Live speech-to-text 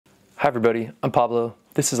Hi everybody, I'm Pablo,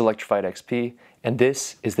 this is Electrified XP, and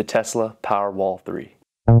this is the Tesla Powerwall 3.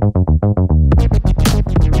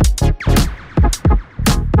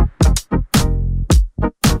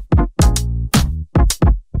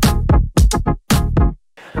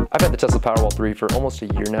 I've had the Tesla Powerwall 3 for almost a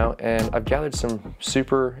year now, and I've gathered some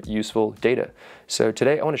super useful data. So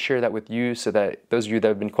today I want to share that with you so that those of you that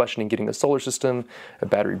have been questioning getting the solar system, a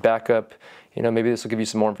battery backup, maybe this will give you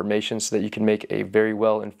some more information so that you can make a very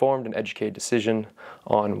well-informed and educated decision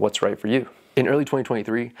on what's right for you. In early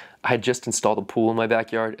 2023, I had just installed a pool in my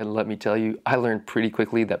backyard, and let me tell you, I learned pretty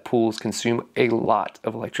quickly that pools consume a lot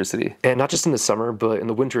of electricity. And not just in the summer, but in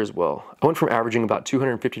the winter as well. I went from averaging about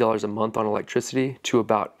 $250 a month on electricity to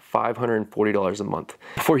about $540 a month.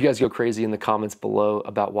 Before you guys go crazy in the comments below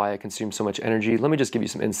about why I consume so much energy, let me just give you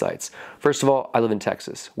some insights. First of all, I live in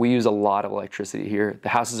Texas. We use a lot of electricity here. The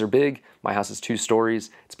houses are big. My house is 2 stories.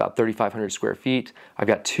 It's about 3,500 square feet. I've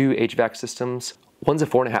got 2 HVAC systems. One's a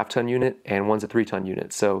 4.5 ton unit and one's a 3 ton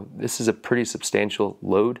unit. So this is a pretty substantial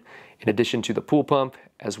load in addition to the pool pump,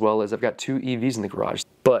 as well as I've got 2 EVs in the garage.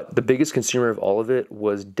 But the biggest consumer of all of it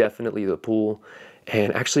was definitely the pool.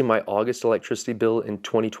 And actually my August electricity bill in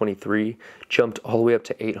 2023 jumped all the way up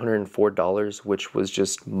to $804, which was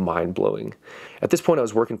just mind-blowing. At this point I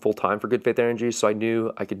was working full-time for Good Faith Energy, so I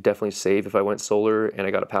knew I could definitely save if I went solar and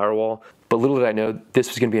I got a Powerwall. But little did I know this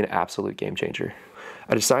was gonna be an absolute game changer.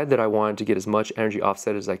 I decided that I wanted to get as much energy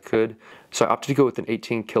offset as I could, so I opted to go with an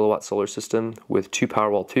 18 kilowatt solar system with 2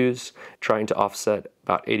 Powerwall 2s, trying to offset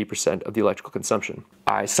about 80% of the electrical consumption.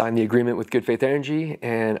 I signed the agreement with Good Faith Energy,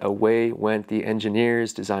 and away went the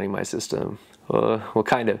engineers designing my system. Well,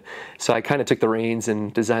 kind of. So I kind of took the reins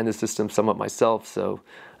and designed the system somewhat myself, so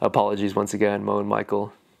apologies once again, Mo and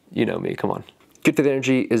Michael. You know me, come on. Good Faith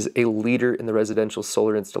Energy is a leader in the residential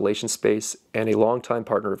solar installation space and a longtime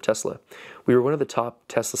partner of Tesla. We were one of the top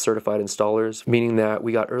Tesla certified installers, meaning that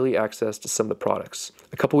we got early access to some of the products.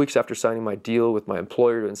 A couple weeks after signing my deal with my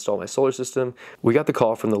employer to install my solar system, we got the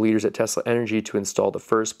call from the leaders at Tesla Energy to install the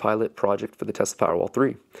first pilot project for the Tesla Powerwall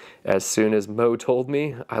 3. As soon as Mo told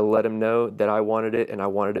me, I let him know that I wanted it and I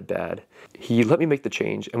wanted it bad. He let me make the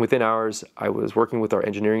change, and within hours, I was working with our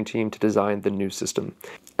engineering team to design the new system.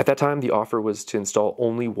 At that time, the offer was to install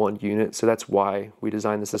only 1 unit, so that's why we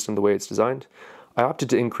designed the system the way it's designed. I opted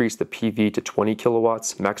to increase the PV to 20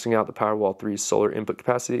 kilowatts, maxing out the Powerwall 3's solar input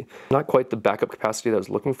capacity. Not quite the backup capacity that I was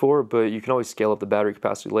looking for, but you can always scale up the battery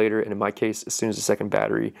capacity later, and in my case, as soon as the second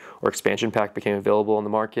battery or expansion pack became available on the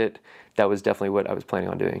market, that was definitely what I was planning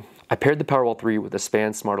on doing. I paired the Powerwall 3 with a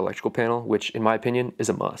SPAN smart electrical panel, which in my opinion is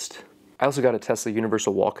a must. I also got a Tesla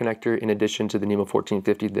universal wall connector in addition to the NEMO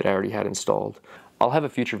 1450 that I already had installed. I'll have a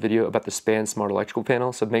future video about the SPAN smart electrical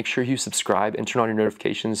panel, so make sure you subscribe and turn on your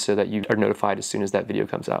notifications so that you are notified as soon as that video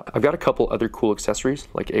comes out. I've got a couple other cool accessories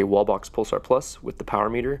like a Wallbox Pulsar Plus with the power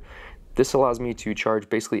meter. This allows me to charge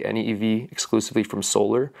basically any EV exclusively from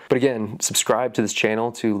solar. But again, subscribe to this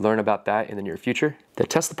channel to learn about that in the near future. The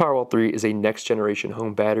Tesla Powerwall 3 is a next generation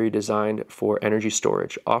home battery designed for energy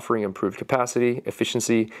storage, offering improved capacity,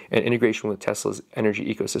 efficiency, and integration with Tesla's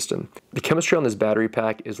energy ecosystem. The chemistry on this battery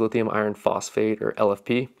pack is lithium iron phosphate, or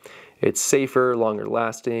LFP. It's safer, longer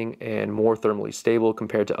lasting, and more thermally stable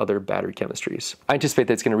compared to other battery chemistries. I anticipate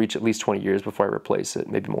that it's going to reach at least 20 years before I replace it,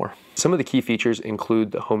 maybe more. Some of the key features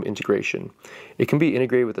include the home integration. It can be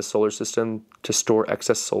integrated with the solar system to store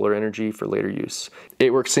excess solar energy for later use.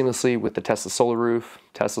 It works seamlessly with the Tesla solar roof,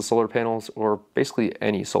 Tesla solar panels, or basically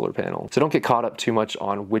any solar panel. So don't get caught up too much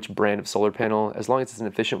on which brand of solar panel. As long as it's an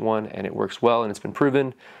efficient one and it works well and it's been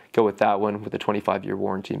proven, go with that one with a 25-year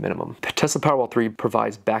warranty minimum. The Tesla Powerwall 3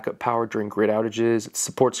 provides backup power during grid outages. It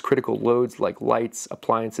supports critical loads like lights,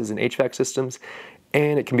 appliances, and HVAC systems.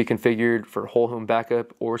 And it can be configured for whole home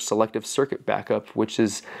backup or selective circuit backup, which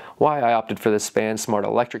is why I opted for the SPAN smart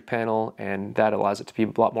electric panel, and that allows it to be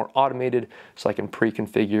a lot more automated so I can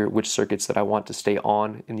pre-configure which circuits that I want to stay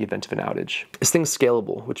on in the event of an outage. This thing's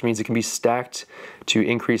scalable, which means it can be stacked to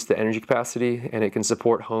increase the energy capacity, and it can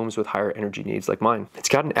support homes with higher energy needs like mine. It's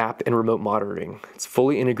got an app and remote monitoring. It's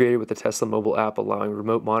fully integrated with the Tesla mobile app, allowing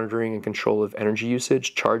remote monitoring and control of energy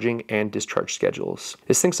usage, charging, and discharge schedules.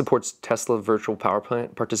 This thing supports Tesla virtual power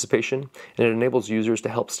plant participation, and it enables users to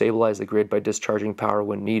help stabilize the grid by discharging power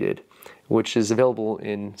when needed, which is available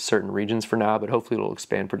in certain regions for now, but hopefully it'll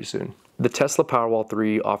expand pretty soon. The Tesla Powerwall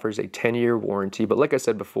 3 offers a 10-year warranty, but like I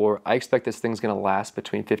said before, I expect this thing's gonna last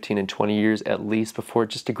between 15 and 20 years at least before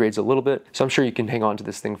it just degrades a little bit, so I'm sure you can hang on to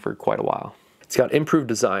this thing for quite a while. It's got improved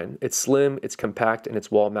design. It's slim, it's compact, and it's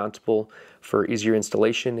wall mountable, for easier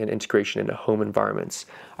installation and integration into home environments.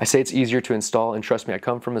 I say it's easier to install, and trust me, I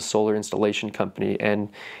come from a solar installation company, and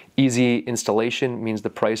easy installation means the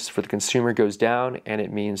price for the consumer goes down, and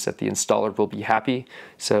it means that the installer will be happy.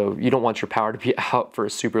 So you don't want your power to be out for a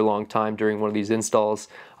super long time during one of these installs.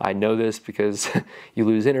 I know this because you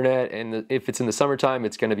lose internet, and if it's in the summertime,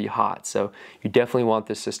 it's going to be hot. So you definitely want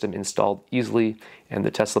this system installed easily, and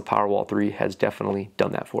the Tesla Powerwall 3 has definitely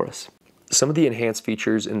done that for us. Some of the enhanced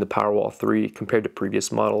features in the Powerwall 3 compared to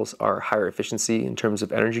previous models are higher efficiency in terms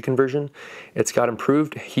of energy conversion. It's got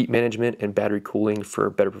improved heat management and battery cooling for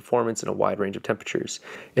better performance in a wide range of temperatures.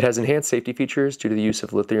 It has enhanced safety features due to the use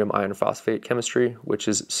of lithium iron phosphate chemistry, which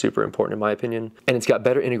is super important in my opinion. And it's got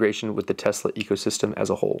better integration with the Tesla ecosystem as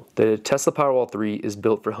a whole. The Tesla Powerwall 3 is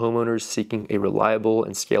built for homeowners seeking a reliable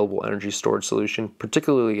and scalable energy storage solution,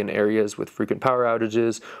 particularly in areas with frequent power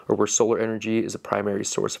outages or where solar energy is a primary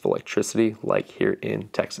source of electricity, like here in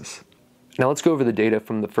Texas. Now let's go over the data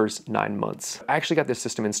from the first 9 months. I actually got this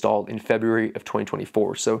system installed in February of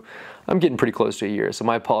 2024, so I'm getting pretty close to a year, so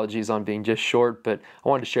my apologies on being just short, but I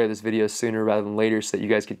wanted to share this video sooner rather than later so that you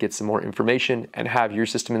guys could get some more information and have your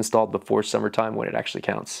system installed before summertime when it actually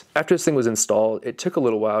counts. After this thing was installed, it took a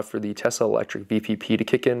little while for the Tesla Electric VPP to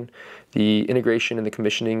kick in. The integration and the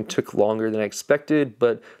commissioning took longer than I expected,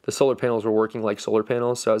 but the solar panels were working like solar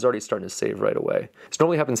panels, so I was already starting to save right away. This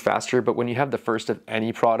normally happens faster, but when you have the first of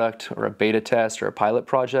any product or a beta test or a pilot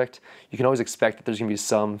project, you can always expect that there's going to be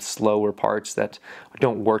some slower parts that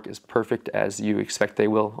don't work as perfect as you expect they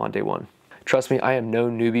will on day one. Trust me, I am no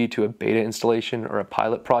newbie to a beta installation or a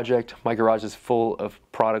pilot project. My garage is full of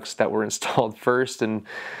products that were installed first, and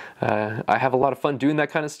I have a lot of fun doing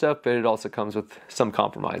that kind of stuff, but it also comes with some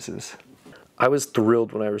compromises. I was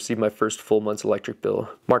thrilled when I received my first full month's electric bill,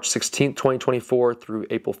 March 16th, 2024 through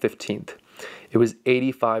April 15th. It was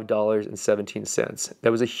 $85.17.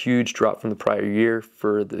 That was a huge drop from the prior year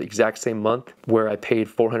for the exact same month where I paid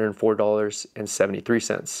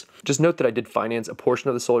 $404.73. Just note that I did finance a portion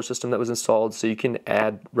of the solar system that was installed, so you can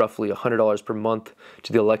add roughly $100 per month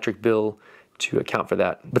to the electric bill to account for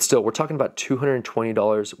that. But still, we're talking about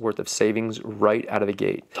 $220 worth of savings right out of the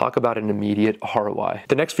gate. Talk about an immediate ROI.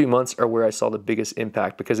 The next few months are where I saw the biggest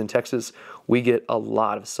impact because in Texas, we get a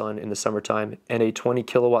lot of sun in the summertime, and a 20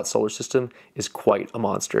 kilowatt solar system is quite a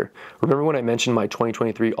monster. Remember when I mentioned my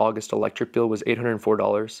 2023 August electric bill was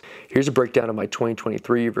 $804? Here's a breakdown of my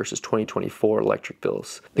 2023 versus 2024 electric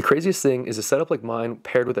bills. The craziest thing is a setup like mine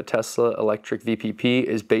paired with a Tesla electric VPP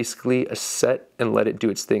is basically a set and let it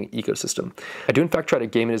do its thing ecosystem. I do in fact try to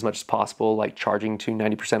game it as much as possible, like charging to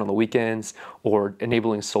 90% on the weekends or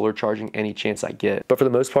enabling solar charging any chance I get. But for the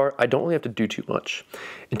most part, I don't really have to do too much.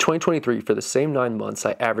 In 2023, for the same 9 months,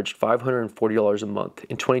 I averaged $540 a month.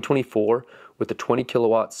 In 2024, with the 20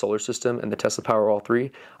 kilowatt solar system and the Tesla Powerwall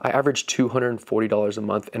 3, I averaged $240 a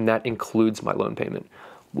month, and that includes my loan payment.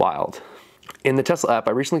 Wild. In the Tesla app,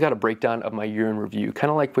 I recently got a breakdown of my year in review,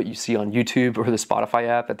 kind of like what you see on YouTube or the Spotify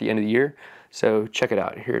app at the end of the year. So check it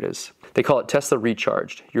out, here it is. They call it Tesla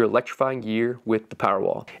Recharged, your electrifying year with the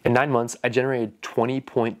Powerwall. In 9 months, I generated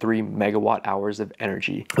 20.3 megawatt hours of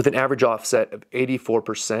energy with an average offset of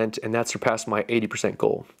 84%, and that surpassed my 80%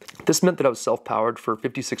 goal. This meant that I was self-powered for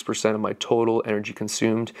 56% of my total energy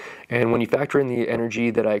consumed, and when you factor in the energy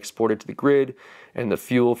that I exported to the grid and the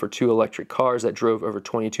fuel for 2 electric cars that drove over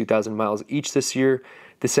 22,000 miles each this year,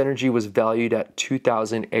 this energy was valued at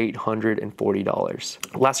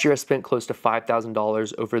 $2,840. Last year, I spent close to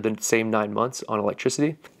 $5,000 over the same 9 months on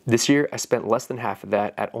electricity. This year, I spent less than half of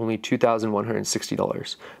that at only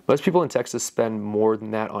 $2,160. Most people in Texas spend more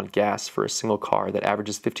than that on gas for a single car that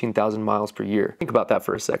averages 15,000 miles per year. Think about that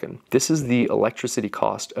for a second. This is the electricity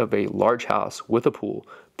cost of a large house with a pool,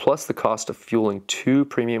 plus the cost of fueling 2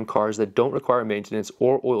 premium cars that don't require maintenance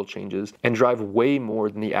or oil changes and drive way more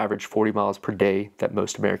than the average 40 miles per day that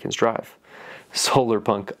most Americans drive. Solar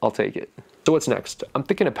punk, I'll take it. So what's next? I'm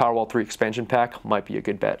thinking a Powerwall 3 expansion pack might be a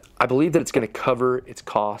good bet. I believe that it's going to cover its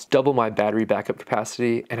cost, double my battery backup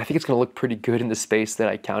capacity, and I think it's going to look pretty good in the space that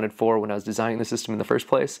I accounted for when I was designing the system in the first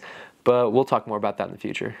place, but we'll talk more about that in the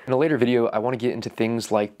future. In a later video, I want to get into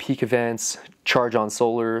things like peak events, charge on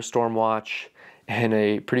solar, storm watch, and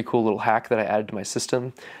a pretty cool little hack that I added to my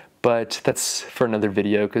system. But that's for another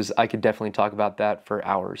video because I could definitely talk about that for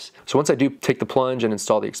hours. So once I do take the plunge and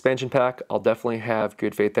install the expansion pack, I'll definitely have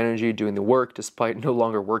Good Faith Energy doing the work despite no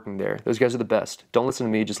longer working there. Those guys are the best. Don't listen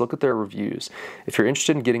to me, just look at their reviews. If you're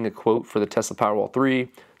interested in getting a quote for the Tesla Powerwall 3,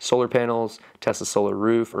 solar panels, Tesla solar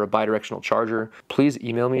roof, or a bidirectional charger, please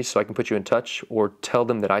email me so I can put you in touch or tell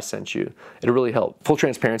them that I sent you. It'll really help. Full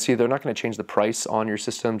transparency, they're not going to change the price on your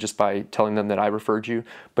system just by telling them that I referred you,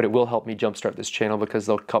 but it will help me jumpstart this channel because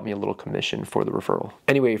they'll cut me a little commission for the referral.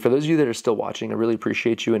 Anyway, for those of you that are still watching, I really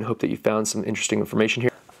appreciate you and hope that you found some interesting information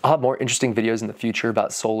here. I'll have more interesting videos in the future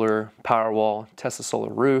about solar, Powerwall, Tesla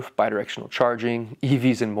solar roof, bidirectional charging,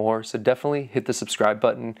 EVs, and more. So definitely hit the subscribe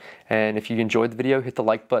button. And if you enjoyed the video, hit the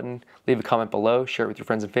like button, leave a comment below, share it with your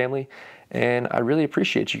friends and family. And I really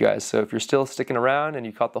appreciate you guys. So if you're still sticking around and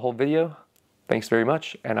you caught the whole video, thanks very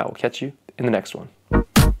much. And I will catch you in the next one.